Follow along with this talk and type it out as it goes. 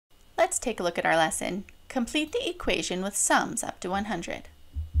Let's take a look at our lesson. Complete the equation with sums up to 100.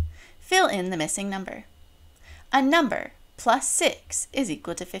 Fill in the missing number. A number plus 6 is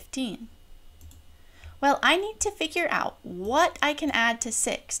equal to 15. Well, I need to figure out what I can add to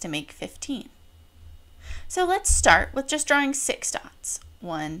 6 to make 15. So let's start with just drawing 6 dots.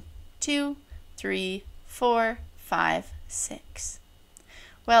 1, 2, 3, 4, 5, 6.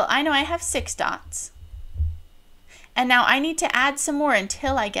 Well, I know I have 6 dots. And now I need to add some more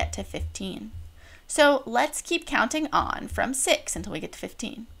until I get to 15. So let's keep counting on from 6 until we get to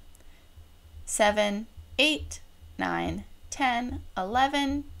 15. 7, 8, 9, 10,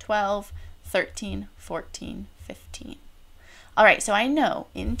 11, 12, 13, 14, 15. All right, so I know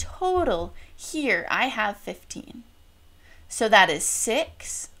in total here I have 15. So that is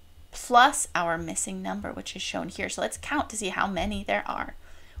 6 plus our missing number, which is shown here. So let's count to see how many there are.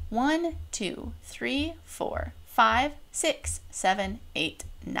 1, 2, 3, 4, 5, 6, 7, 8,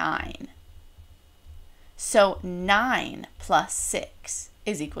 9. So 9 plus 6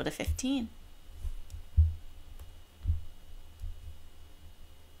 is equal to 15.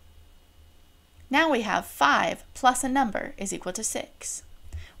 Now we have 5 plus a number is equal to 6.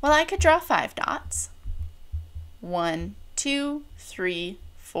 Well, I could draw 5 dots. 1, 2, 3,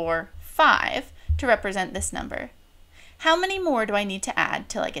 4, 5 to represent this number. How many more do I need to add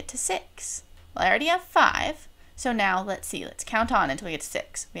till I get to 6? Well, I already have 5. So now let's see, let's count on until we get to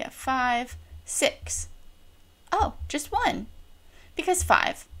 6. We have 5, 6. Oh, just 1. Because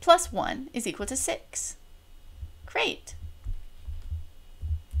 5 plus 1 is equal to 6. Great.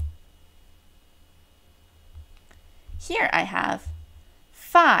 Here I have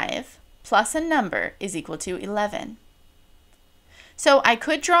 5 plus a number is equal to 11. So I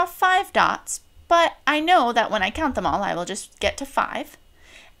could draw 5 dots, but I know that when I count them all, I will just get to 5.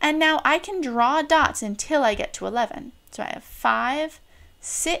 And now I can draw dots until I get to 11. So I have 5,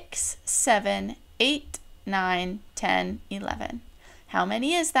 6, 7, 8, 9, 10, 11. How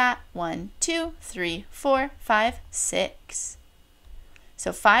many is that? 1, 2, 3, 4, 5, 6.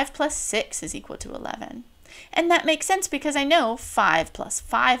 So 5 plus 6 is equal to 11. And that makes sense because I know 5 plus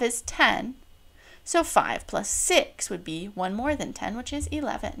 5 is 10. So 5 plus 6 would be 1 more than 10, which is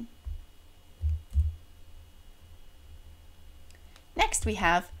 11. Next we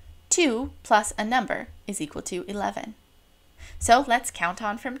have 2 plus a number is equal to 11. So let's count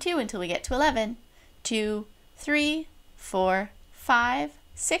on from 2 until we get to 11. 2, 3, 4, 5,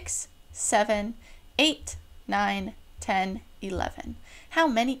 6, 7, 8, 9, 10, 11. How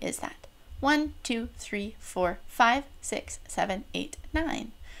many is that? 1, 2, 3, 4, 5, 6, 7, 8,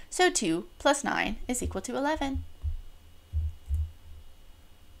 9. So 2 plus 9 is equal to 11.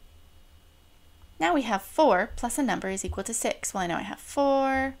 Now we have 4 plus a number is equal to 6. Well, I know I have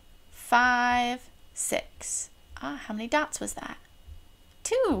 4, 5, 6. How many dots was that?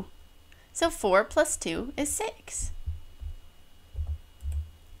 2. So 4 plus 2 is 6.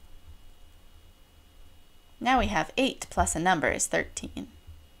 Now we have 8 plus a number is 13.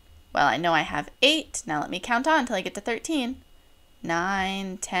 Well, I know I have 8. Now let me count on until I get to 13.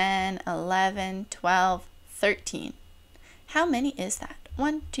 9, 10, 11, 12, 13. How many is that?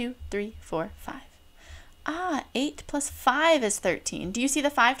 1, 2, 3, 4, 5. 8 plus 5 is 13. Do you see the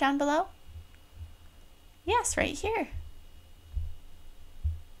 5 down below? Yes, right here.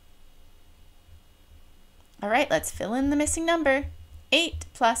 All right, let's fill in the missing number. 8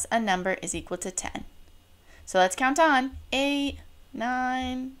 plus a number is equal to 10. So let's count on. 8,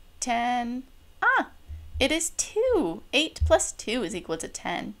 9, 10. It is 2. 8 plus 2 is equal to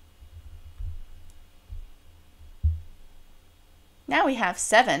 10. Now we have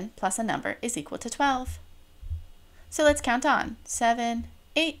 7 plus a number is equal to 12. So let's count on. 7,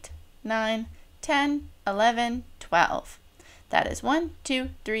 8, 9, 10, 11, 12. That is 1, 2,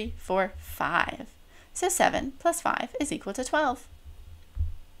 3, 4, 5. So 7 plus 5 is equal to 12.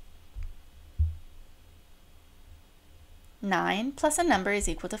 9 plus a number is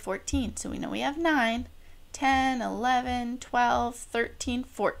equal to 14. So we know we have 9, 10, 11, 12, 13,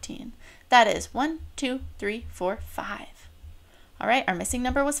 14. That is 1, 2, 3, 4, 5. All right, our missing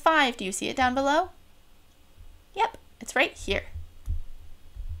number was 5. Do you see it down below? Yep, it's right here.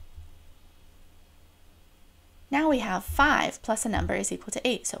 Now we have 5 plus a number is equal to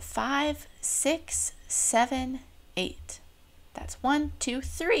 8. So 5, 6, 7, 8. That's 1, 2,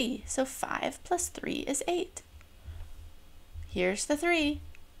 3. So 5 plus 3 is 8. Here's the 3.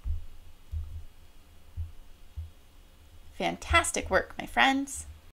 Fantastic work, my friends.